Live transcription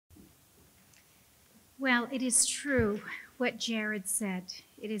Well, it is true what Jared said.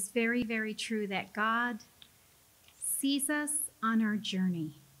 It is very, very true that God sees us on our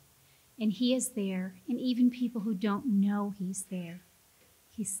journey, and He is there. And even people who don't know He's there,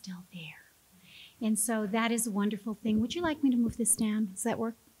 He's still there. And so that is a wonderful thing. Would you like me to move this down? Does that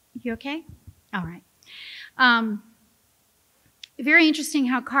work? You okay? All right. Very interesting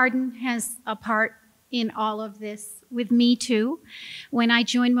how Cardin has a part in all of this with me too. When I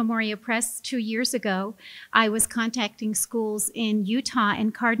joined Memoria Press 2 years ago, I was contacting schools in Utah,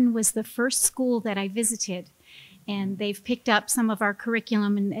 and Cardin was the first school that I visited. And they've picked up some of our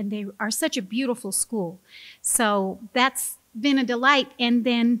curriculum, and they are such a beautiful school. So that's been a delight. And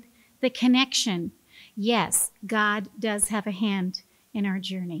then the connection. Yes, God does have a hand in our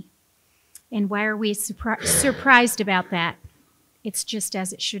journey. And why are we surprised about that? It's just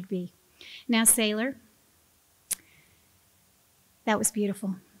as it should be. Now, Sailor, that was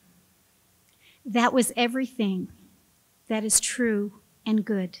beautiful. That was everything that is true and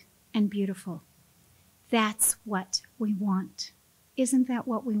good and beautiful. That's what we want. Isn't that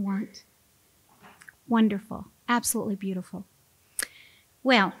what we want? Wonderful. Absolutely beautiful.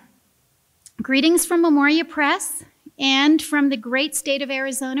 Well, greetings from Memoria Press and from the great state of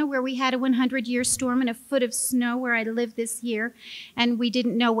Arizona, where we had a 100-year storm and a foot of snow where I lived this year, and we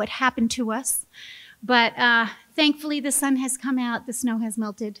didn't know what happened to us. But thankfully, the sun has come out, the snow has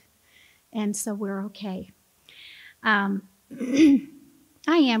melted, and so we're okay. I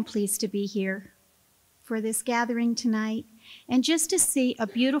am pleased to be here for this gathering tonight, and just to see a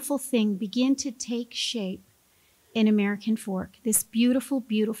beautiful thing begin to take shape in American Fork, this beautiful,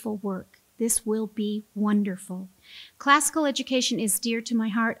 beautiful work. This will be wonderful. Classical education is dear to my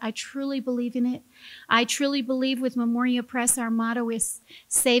heart. I truly believe in it. I truly believe with Memoria Press, our motto is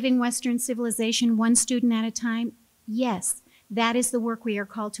saving Western civilization one student at a time. Yes, that is the work we are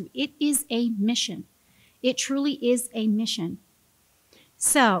called to. It is a mission. It truly is a mission.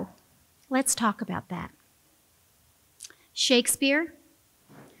 So let's talk about that. Shakespeare,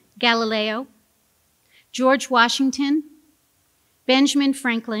 Galileo, George Washington, Benjamin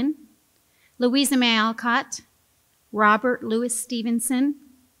Franklin, Louisa May Alcott, Robert Louis Stevenson,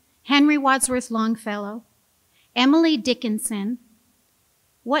 Henry Wadsworth Longfellow, Emily Dickinson.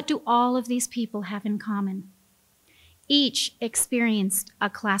 What do all of these people have in common? Each experienced a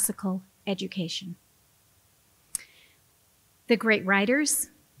classical education. The great writers,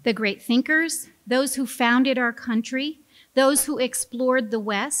 the great thinkers, those who founded our country, those who explored the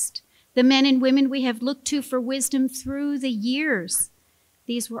West, the men and women we have looked to for wisdom through the years.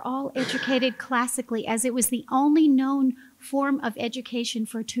 These were all educated classically, as it was the only known form of education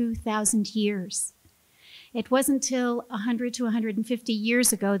for 2,000 years. It wasn't until 100 to 150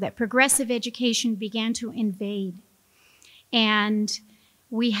 years ago that progressive education began to invade. And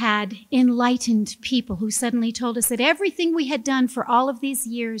we had enlightened people who suddenly told us that everything we had done for all of these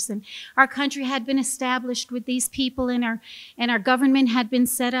years, and our country had been established with these people, and our government had been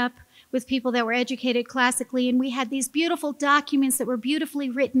set up with people that were educated classically, and we had these beautiful documents that were beautifully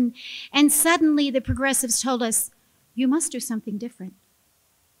written, and suddenly the progressives told us, you must do something different.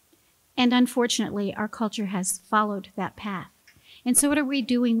 And unfortunately, our culture has followed that path. And so what are we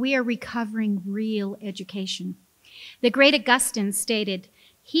doing? We are recovering real education. The great Augustine stated,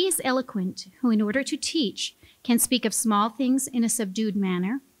 he is eloquent who, in order to teach, can speak of small things in a subdued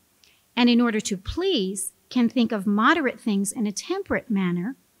manner, and in order to please, can think of moderate things in a temperate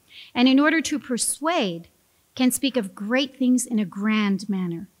manner, and in order to persuade, can speak of great things in a grand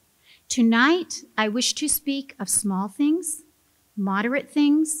manner. Tonight, I wish to speak of small things, moderate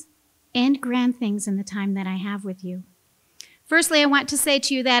things, and grand things in the time that I have with you. Firstly, I want to say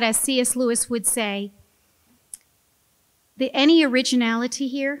to you that, as C.S. Lewis would say, any originality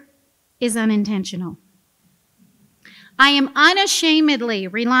here is unintentional. I am unashamedly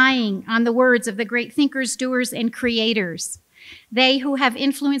relying on the words of the great thinkers, doers, and creators. They who have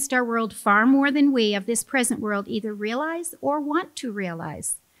influenced our world far more than we of this present world either realize or want to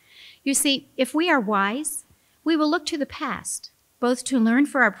realize. You see, if we are wise, we will look to the past, both to learn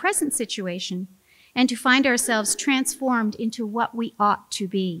for our present situation and to find ourselves transformed into what we ought to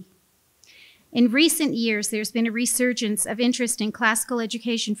be. In recent years, there's been a resurgence of interest in classical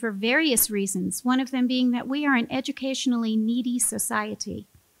education for various reasons, one of them being that we are an educationally needy society.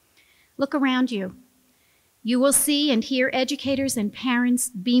 Look around you. You will see and hear educators and parents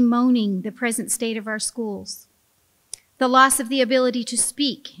bemoaning the present state of our schools, the loss of the ability to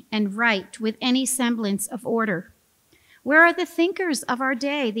speak and write with any semblance of order. Where are the thinkers of our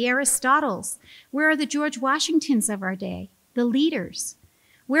day, the Aristotles? Where are the George Washingtons of our day, the leaders?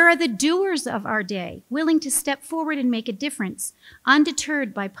 Where are the doers of our day, willing to step forward and make a difference,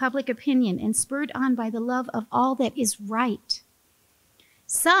 undeterred by public opinion and spurred on by the love of all that is right?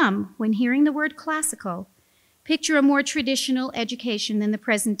 Some, when hearing the word classical, picture a more traditional education than the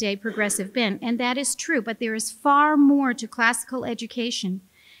present-day progressive bent, and that is true, but there is far more to classical education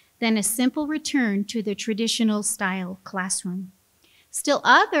than a simple return to the traditional style classroom. Still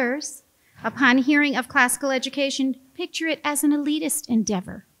others, upon hearing of classical education, picture it as an elitist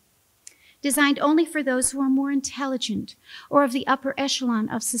endeavor, designed only for those who are more intelligent or of the upper echelon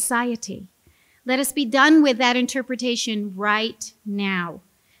of society. Let us be done with that interpretation right now.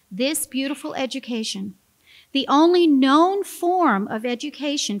 This beautiful education, the only known form of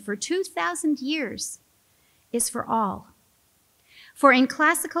education for 2,000 years, is for all. For in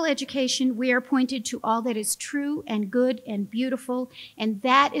classical education, we are pointed to all that is true and good and beautiful, and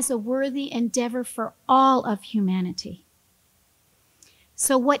that is a worthy endeavor for all of humanity.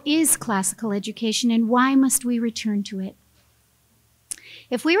 So what is classical education, and why must we return to it?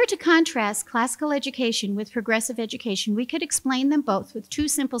 If we were to contrast classical education with progressive education, we could explain them both with two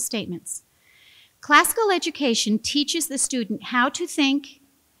simple statements. Classical education teaches the student how to think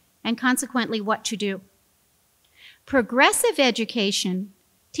and consequently what to do. Progressive education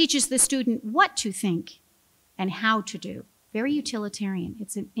teaches the student what to think and how to do. Very utilitarian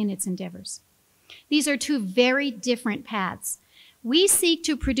in its endeavors. These are two very different paths. We seek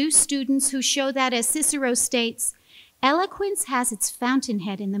to produce students who show that, as Cicero states, eloquence has its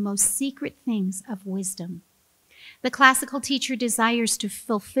fountainhead in the most secret things of wisdom. The classical teacher desires to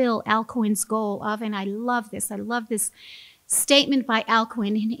fulfill Alcuin's goal of, and I love this statement by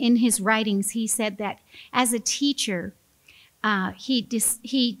Alcuin in his writings. He said that as a teacher,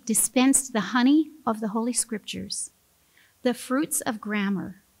 he dispensed the honey of the Holy Scriptures, the fruits of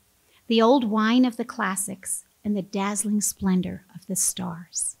grammar, the old wine of the classics, and the dazzling splendor of the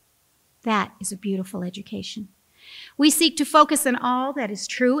stars. That is a beautiful education. We seek to focus on all that is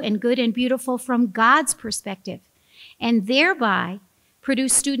true and good and beautiful from God's perspective, and thereby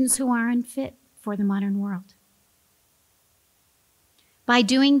produce students who are unfit for the modern world. By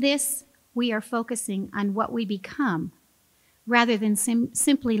doing this, we are focusing on what we become rather than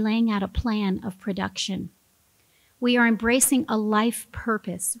simply laying out a plan of production. We are embracing a life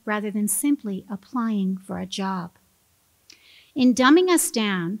purpose rather than simply applying for a job. In dumbing us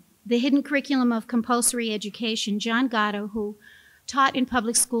down, the hidden curriculum of compulsory education, John Gatto, who taught in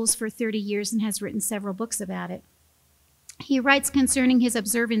public schools for 30 years and has written several books about it, he writes concerning his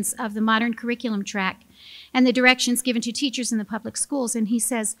observance of the modern curriculum track and the directions given to teachers in the public schools, and he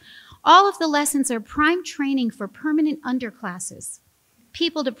says, all of the lessons are prime training for permanent underclasses,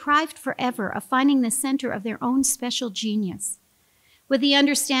 people deprived forever of finding the center of their own special genius, with the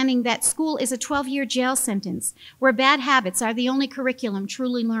understanding that school is a 12-year jail sentence where bad habits are the only curriculum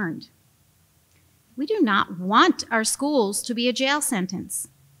truly learned. We do not want our schools to be a jail sentence.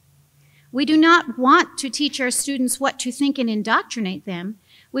 We do not want to teach our students what to think and indoctrinate them.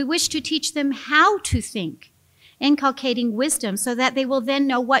 We wish to teach them how to think, inculcating wisdom so that they will then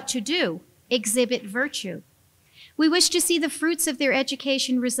know what to do, exhibit virtue. We wish to see the fruits of their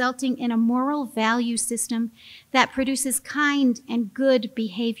education resulting in a moral value system that produces kind and good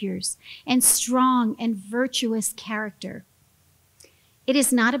behaviors and strong and virtuous character. It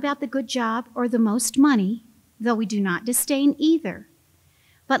is not about the good job or the most money, though we do not disdain either.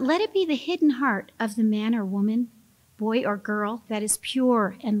 But let it be the hidden heart of the man or woman, boy or girl, that is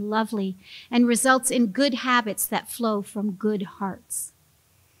pure and lovely and results in good habits that flow from good hearts.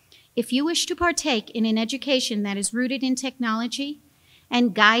 If you wish to partake in an education that is rooted in technology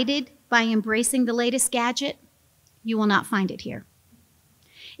and guided by embracing the latest gadget, you will not find it here.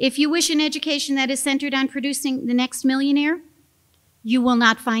 If you wish an education that is centered on producing the next millionaire, you will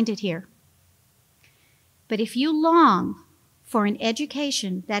not find it here. But if you long for an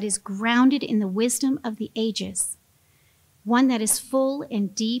education that is grounded in the wisdom of the ages, one that is full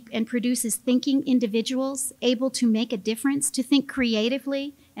and deep and produces thinking individuals able to make a difference, to think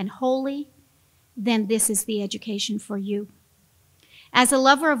creatively and wholly, then this is the education for you. As a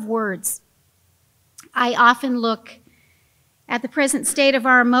lover of words, I often look at the present state of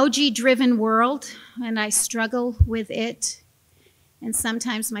our emoji-driven world, and I struggle with it. And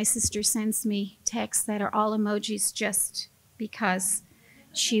sometimes my sister sends me texts that are all emojis just because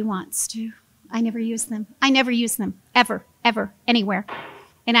she wants to. I never use them. Ever, anywhere.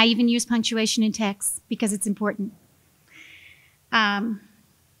 And I even use punctuation in texts because it's important.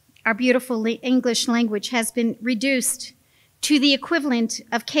 Our beautiful English language has been reduced to the equivalent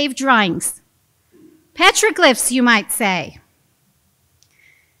of cave drawings. Petroglyphs, you might say.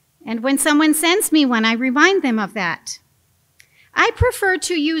 And when someone sends me one, I remind them of that. I prefer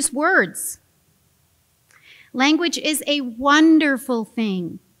to use words. Language is a wonderful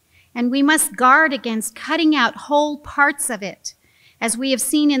thing, and we must guard against cutting out whole parts of it, as we have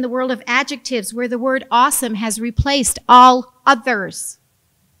seen in the world of adjectives where the word awesome has replaced all others.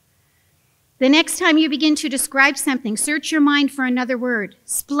 The next time you begin to describe something, search your mind for another word.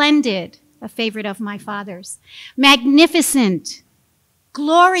 Splendid, a favorite of my father's. Magnificent,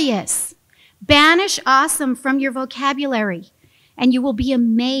 glorious. Banish awesome from your vocabulary, and you will be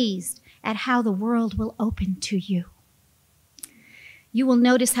amazed at how the world will open to you. You will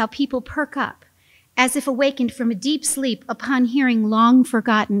notice how people perk up, as if awakened from a deep sleep upon hearing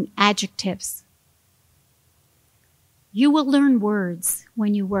long-forgotten adjectives. You will learn words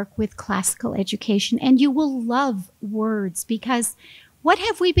when you work with classical education, and you will love words, because what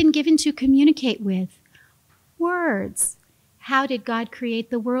have we been given to communicate with? Words. How did God create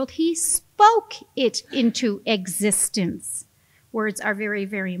the world? He spoke it into existence. Words are very,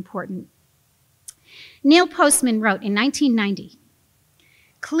 very important. Neil Postman wrote in 1990,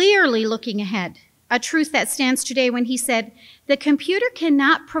 clearly looking ahead, a truth that stands today when he said, the computer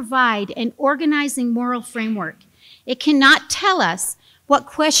cannot provide an organizing moral framework. It cannot tell us what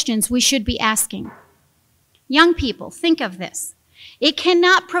questions we should be asking. Young people, think of this. It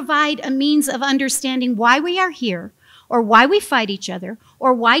cannot provide a means of understanding why we are here, or why we fight each other,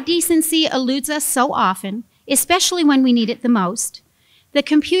 or why decency eludes us so often, especially when we need it the most. The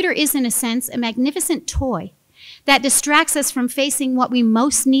computer is, in a sense, a magnificent toy that distracts us from facing what we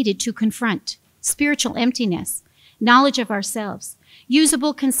most needed to confront: spiritual emptiness, knowledge of ourselves,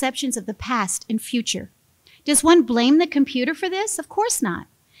 usable conceptions of the past and future. Does one blame the computer for this? Of course not.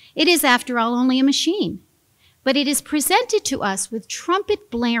 It is, after all, only a machine. But it is presented to us with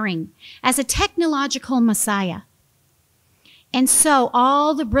trumpet blaring as a technological messiah. And so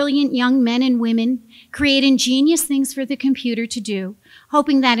all the brilliant young men and women create ingenious things for the computer to do,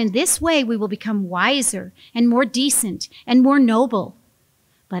 hoping that in this way we will become wiser and more decent and more noble.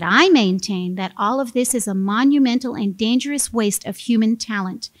 But I maintain that all of this is a monumental and dangerous waste of human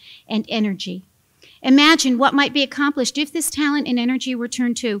talent and energy. Imagine what might be accomplished if this talent and energy were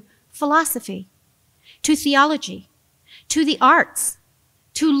turned to philosophy, to theology, to the arts,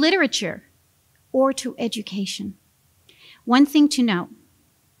 to literature, or to education. One thing to note,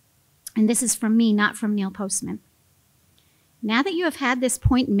 and this is from me, not from Neil Postman. Now that you have had this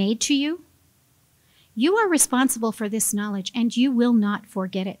point made to you, you are responsible for this knowledge, and you will not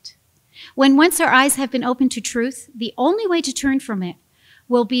forget it. When once our eyes have been opened to truth, the only way to turn from it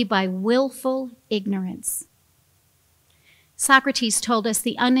will be by willful ignorance. Socrates told us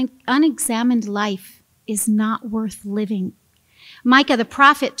the unexamined life is not worth living. Micah the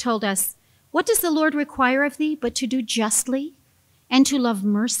prophet told us, what does the Lord require of thee but to do justly, and to love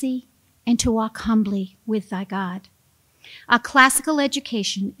mercy, and to walk humbly with thy God? A classical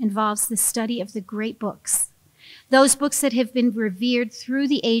education involves the study of the great books, those books that have been revered through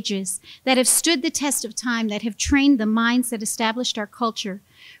the ages, that have stood the test of time, that have trained the minds that established our culture,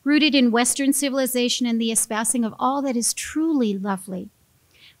 rooted in Western civilization and the espousing of all that is truly lovely.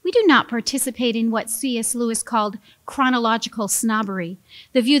 We do not participate in what C.S. Lewis called chronological snobbery,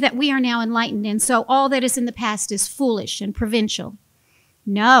 the view that we are now enlightened and so all that is in the past is foolish and provincial.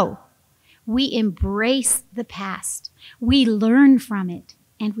 No, we embrace the past, we learn from it,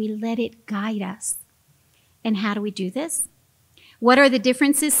 and we let it guide us. And how do we do this? What are the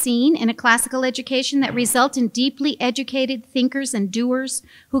differences seen in a classical education that result in deeply educated thinkers and doers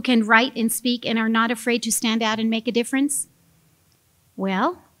who can write and speak and are not afraid to stand out and make a difference?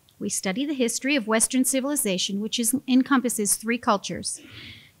 Well, we study the history of Western civilization, which encompasses three cultures: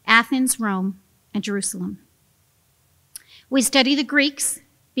 Athens, Rome, and Jerusalem. We study the Greeks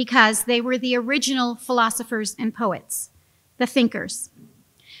because they were the original philosophers and poets, the thinkers.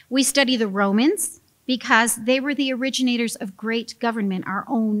 We study the Romans because they were the originators of great government, our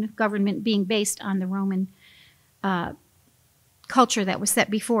own government being based on the Roman culture that was set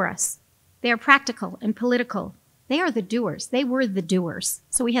before us. They are practical and political. They are the doers. They were the doers.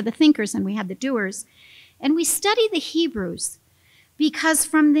 So we had the thinkers and we had the doers. And we study the Hebrews because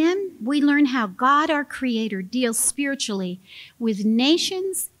from them we learn how God, our Creator, deals spiritually with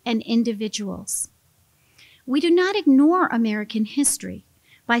nations and individuals. We do not ignore American history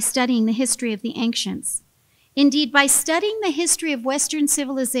by studying the history of the ancients. Indeed, by studying the history of Western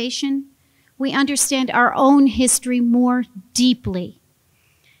civilization, we understand our own history more deeply.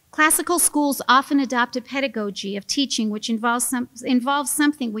 Classical schools often adopt a pedagogy of teaching which involves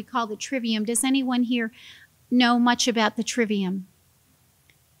something we call the trivium. Does anyone here know much about the trivium?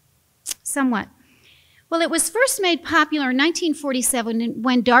 Somewhat. Well, it was first made popular in 1947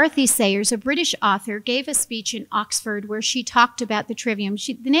 when Dorothy Sayers, a British author, gave a speech in Oxford where she talked about the trivium.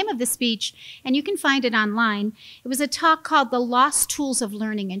 The name of the speech, and you can find it online, it was a talk called The Lost Tools of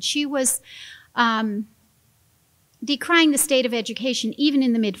Learning, and she was decrying the state of education even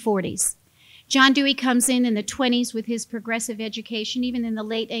in the mid-40s. John Dewey comes in the 20s with his progressive education. Even in the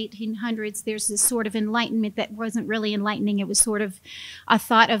late 1800s, there's this sort of enlightenment that wasn't really enlightening. It was sort of a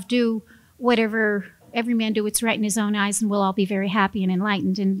thought of do whatever, every man do what's right in his own eyes and we'll all be very happy and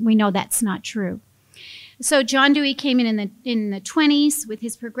enlightened. And we know that's not true. So John Dewey came in the 20s with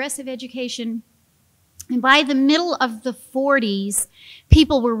his progressive education. And by the middle of the 40s,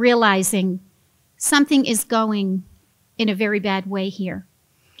 people were realizing something is going in a very bad way here.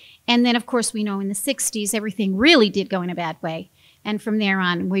 And then, of course, we know in the 60s, everything really did go in a bad way. And from there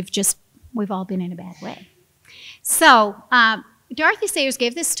on, we've all been in a bad way. So Dorothy Sayers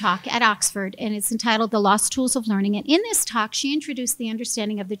gave this talk at Oxford, and it's entitled The Lost Tools of Learning. And in this talk, she introduced the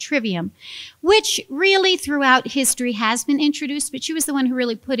understanding of the trivium, which really throughout history has been introduced, but she was the one who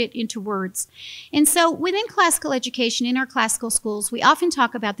really put it into words. And so within classical education, in our classical schools, we often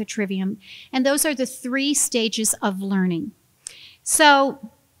talk about the trivium, and those are the 3 stages of learning.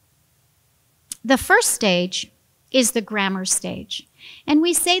 So the first stage is the grammar stage, and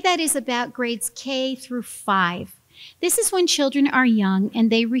we say that is about grades K through 5. This is when children are young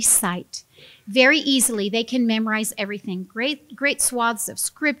and they recite very easily. They can memorize everything, great swaths of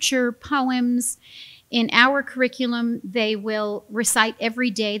scripture, poems. In our curriculum, they will recite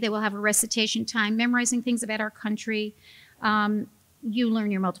every day. They will have a recitation time, memorizing things about our country. You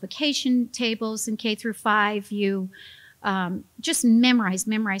learn your multiplication tables in K through 5. You just memorize.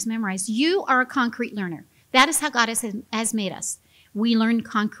 You are a concrete learner. That is how God has made us. We learn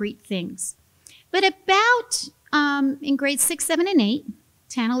concrete things. But about in grades 6, 7, and 8,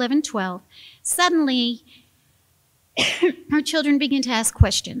 10, 11, 12, suddenly our children begin to ask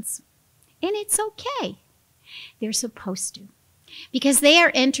questions. And it's okay. They're supposed to. Because they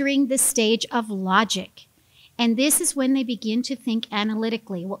are entering the stage of logic. And this is when they begin to think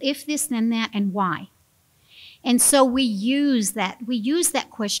analytically. Well, if this, then that, and why? And so we use that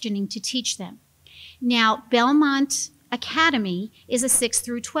questioning to teach them. Now, Belmont Academy is a 6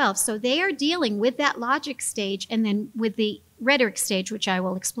 through 12, so they are dealing with that logic stage and then with the rhetoric stage, which I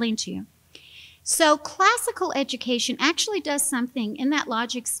will explain to you. So classical education actually does something in that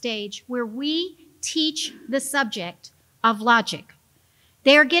logic stage where we teach the subject of logic.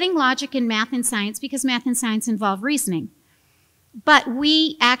 They are getting logic in math and science because math and science involve reasoning. But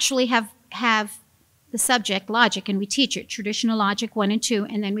we actually have the subject, logic, and we teach it, traditional logic 1 and 2,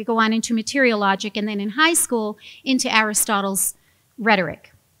 and then we go on into material logic, and then in high school into Aristotle's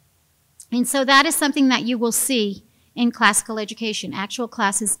rhetoric. And so that is something that you will see in classical education, actual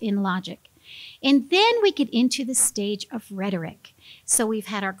classes in logic. And then we get into the stage of rhetoric. So we've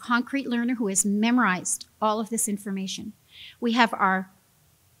had our concrete learner who has memorized all of this information. We have our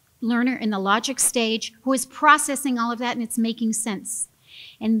learner in the logic stage who is processing all of that and it's making sense.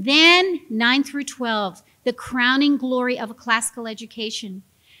 And then 9 through 12, the crowning glory of a classical education.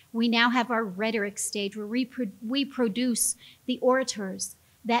 We now have our rhetoric stage where we produce the orators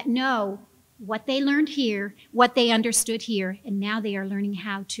that know what they learned here, what they understood here, and now they are learning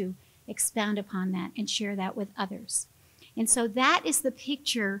how to expound upon that and share that with others. And so that is the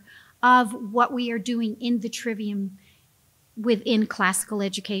picture of what we are doing in the trivium within classical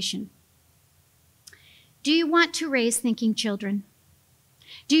education. Do you want to raise thinking children?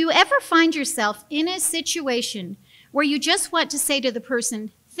 Do you ever find yourself in a situation where you just want to say to the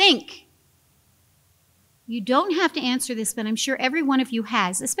person, think? You don't have to answer this, but I'm sure every one of you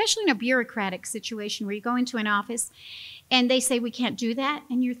has, especially in a bureaucratic situation where you go into an office and they say, we can't do that.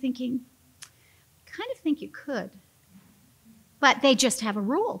 And you're thinking, I kind of think you could. But they just have a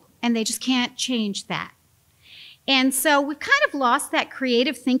rule and they just can't change that. And so we've kind of lost that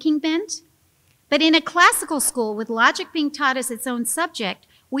creative thinking bent. But in a classical school, with logic being taught as its own subject,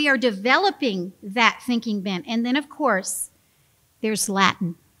 we are developing that thinking bent. And then, of course, there's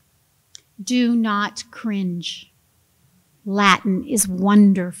Latin. Do not cringe. Latin is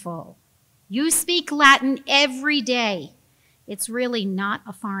wonderful. You speak Latin every day. It's really not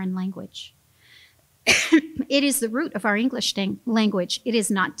a foreign language. It is the root of our English language. It is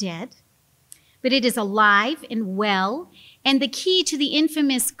not dead, but it is alive and well, and the key to the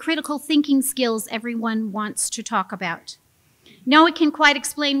infamous critical thinking skills everyone wants to talk about. No one can quite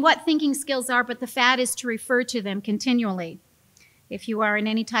explain what thinking skills are, but the fad is to refer to them continually. If you are in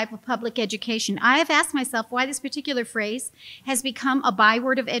any type of public education, I have asked myself why this particular phrase has become a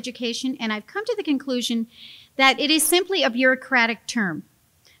byword of education, and I've come to the conclusion that it is simply a bureaucratic term.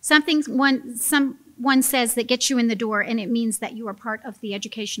 one says that gets you in the door, and it means that you are part of the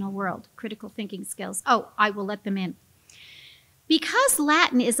educational world, critical thinking skills. Oh, I will let them in. Because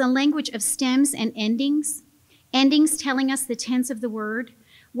Latin is a language of stems and endings, endings telling us the tense of the word,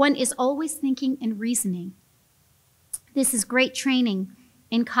 one is always thinking and reasoning. This is great training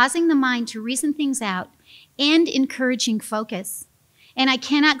in causing the mind to reason things out and encouraging focus. And I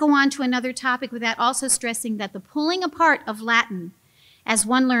cannot go on to another topic without also stressing that the pulling apart of Latin as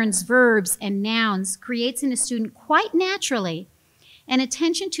one learns verbs and nouns creates in a student quite naturally an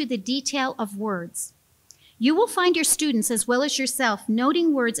attention to the detail of words. You will find your students as well as yourself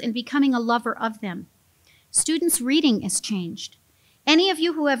noting words and becoming a lover of them. Students' reading is changed. Any of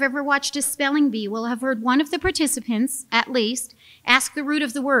you who have ever watched a spelling bee will have heard one of the participants, at least, ask the root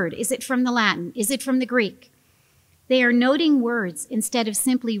of the word. Is it from the Latin? Is it from the Greek? They are noting words instead of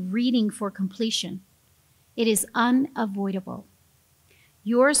simply reading for completion. It is unavoidable.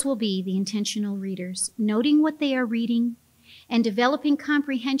 Yours will be the intentional readers, noting what they are reading and developing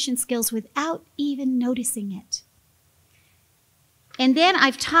comprehension skills without even noticing it. And then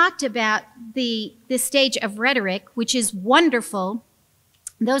I've talked about the stage of rhetoric, which is wonderful.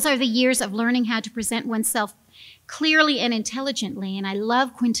 Those are the years of learning how to present oneself clearly and intelligently. And I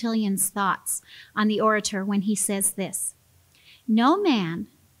love Quintilian's thoughts on the orator when he says this: "No man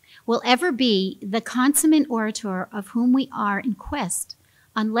will ever be the consummate orator of whom we are in quest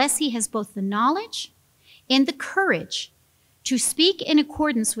unless he has both the knowledge and the courage to speak in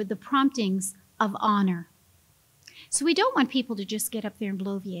accordance with the promptings of honor." So we don't want people to just get up there and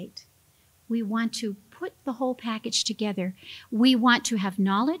bloviate. We want to put the whole package together. We want to have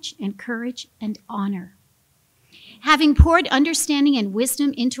knowledge and courage and honor. Having poured understanding and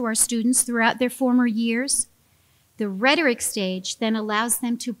wisdom into our students throughout their former years, the rhetoric stage then allows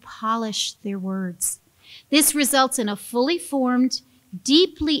them to polish their words. This results in a fully formed,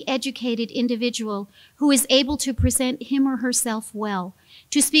 deeply educated individual who is able to present him or herself well,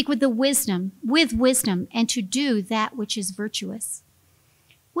 to speak with wisdom, and to do that which is virtuous.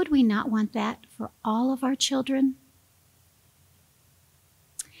 Would we not want that for all of our children?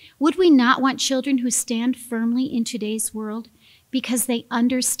 Would we not want children who stand firmly in today's world because they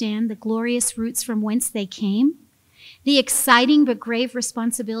understand the glorious roots from whence they came, the exciting but grave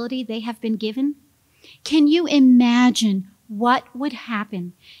responsibility they have been given? Can you imagine what would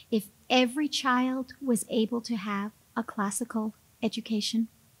happen if every child was able to have a classical education?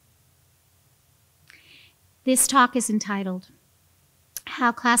 This talk is entitled,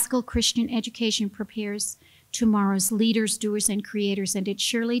 "How Classical Christian Education Prepares Tomorrow's Leaders, Doers, and Creators," and it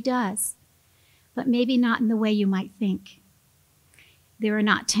surely does, but maybe not in the way you might think. There are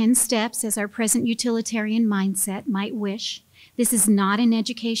not 10 steps as our present utilitarian mindset might wish. This is not an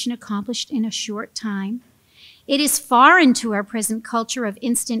education accomplished in a short time. It is foreign to our present culture of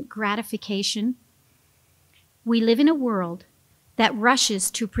instant gratification. We live in a world that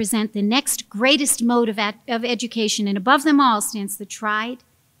rushes to present the next greatest mode of education, and above them all stands the tried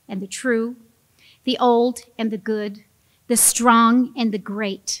and the true, the old and the good, the strong and the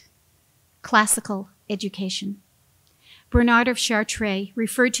great, classical education. Bernard of Chartres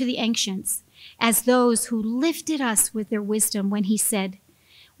referred to the ancients as those who lifted us with their wisdom when he said,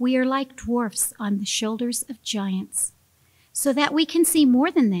 "We are like dwarfs on the shoulders of giants, so that we can see more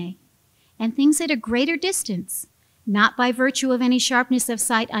than they, and things at a greater distance, not by virtue of any sharpness of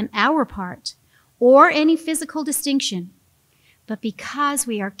sight on our part, or any physical distinction, but because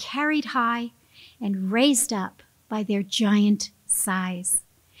we are carried high and raised up by their giant size."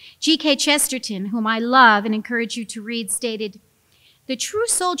 G.K. Chesterton, whom I love and encourage you to read, stated, "The true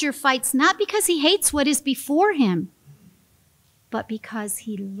soldier fights not because he hates what is before him, but because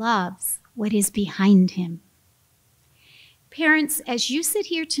he loves what is behind him." Parents, as you sit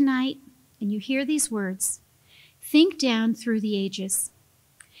here tonight and you hear these words, think down through the ages.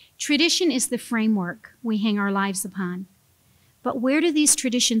 Tradition is the framework we hang our lives upon. But where do these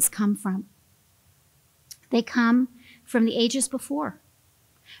traditions come from? They come from the ages before,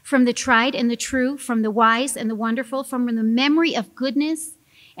 from the tried and the true, from the wise and the wonderful, from the memory of goodness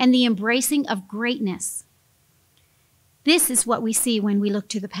and the embracing of greatness. This is what we see when we look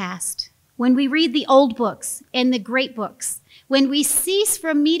to the past, when we read the old books and the great books, when we cease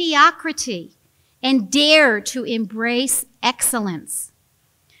from mediocrity and dare to embrace excellence,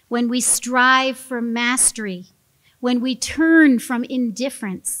 when we strive for mastery, when we turn from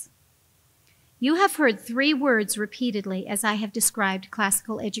indifference. You have heard 3 words repeatedly as I have described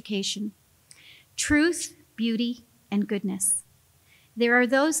classical education: truth, beauty, and goodness. There are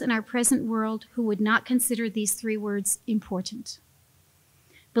those in our present world who would not consider these 3 words important,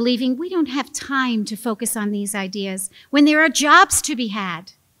 believing we don't have time to focus on these ideas when there are jobs to be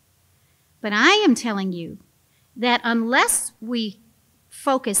had. But I am telling you that unless we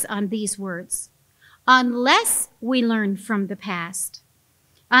focus on these words, unless we learn from the past,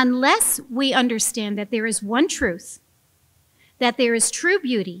 unless we understand that there is one truth, that there is true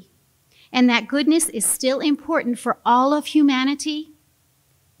beauty, and that goodness is still important for all of humanity,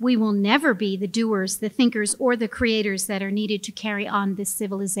 we will never be the doers, the thinkers, or the creators that are needed to carry on this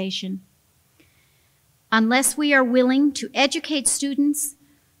civilization. Unless we are willing to educate students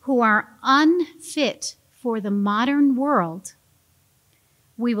who are unfit for the modern world,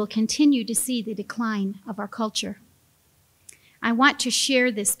 we will continue to see the decline of our culture. I want to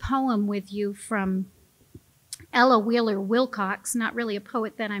share this poem with you from Ella Wheeler Wilcox, not really a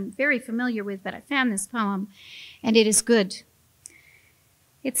poet that I'm very familiar with, but I found this poem, and it is good.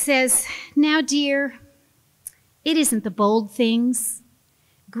 It says, "Now, dear, it isn't the bold things,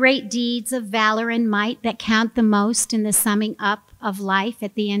 great deeds of valor and might that count the most in the summing up of life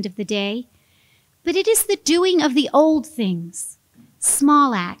at the end of the day, but it is the doing of the old things,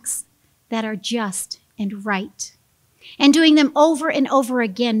 small acts that are just and right, and doing them over and over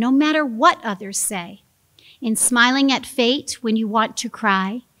again, no matter what others say, in smiling at fate when you want to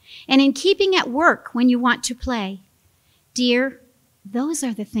cry, and in keeping at work when you want to play. Dear, those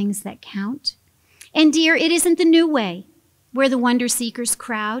are the things that count. And dear, it isn't the new way, where the wonder seekers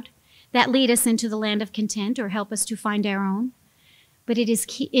crowd, that lead us into the land of content or help us to find our own, but it is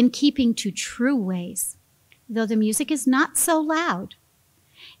in keeping to true ways, though the music is not so loud.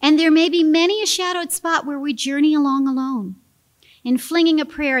 And there may be many a shadowed spot where we journey along alone, in flinging a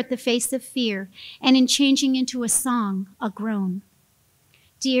prayer at the face of fear, and in changing into a song, a groan.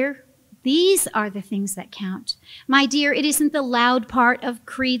 Dear, these are the things that count. My dear, it isn't the loud part of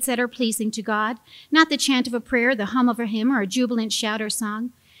creeds that are pleasing to God, not the chant of a prayer, the hum of a hymn, or a jubilant shout or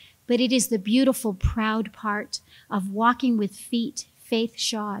song, but it is the beautiful, proud part of walking with feet faith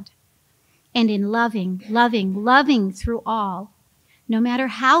shod, and in loving, loving, loving through all, no matter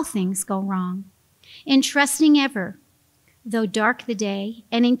how things go wrong, in trusting ever, though dark the day,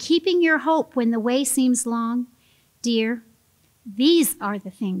 and in keeping your hope when the way seems long. Dear, these are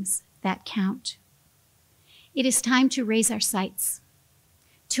the things that count. It is time to raise our sights,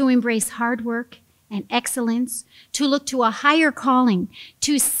 to embrace hard work and excellence, to look to a higher calling,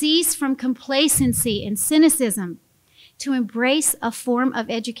 to cease from complacency and cynicism, to embrace a form of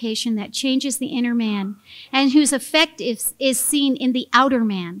education that changes the inner man and whose effect is seen in the outer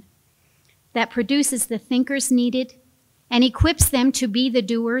man, that produces the thinkers needed and equips them to be the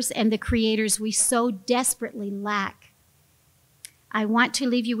doers and the creators we so desperately lack. I want to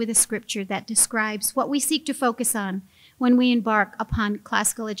leave you with a scripture that describes what we seek to focus on when we embark upon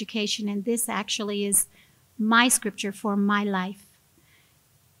classical education, and this actually is my scripture for my life.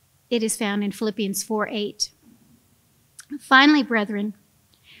 It is found in Philippians 4:8. Finally, brethren,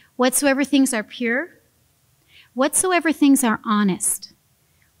 whatsoever things are pure, whatsoever things are honest,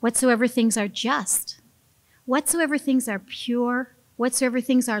 whatsoever things are just, whatsoever things are pure, whatsoever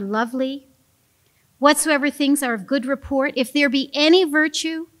things are lovely, whatsoever things are of good report, if there be any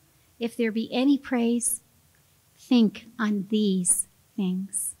virtue, if there be any praise, think on these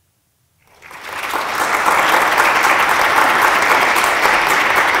things.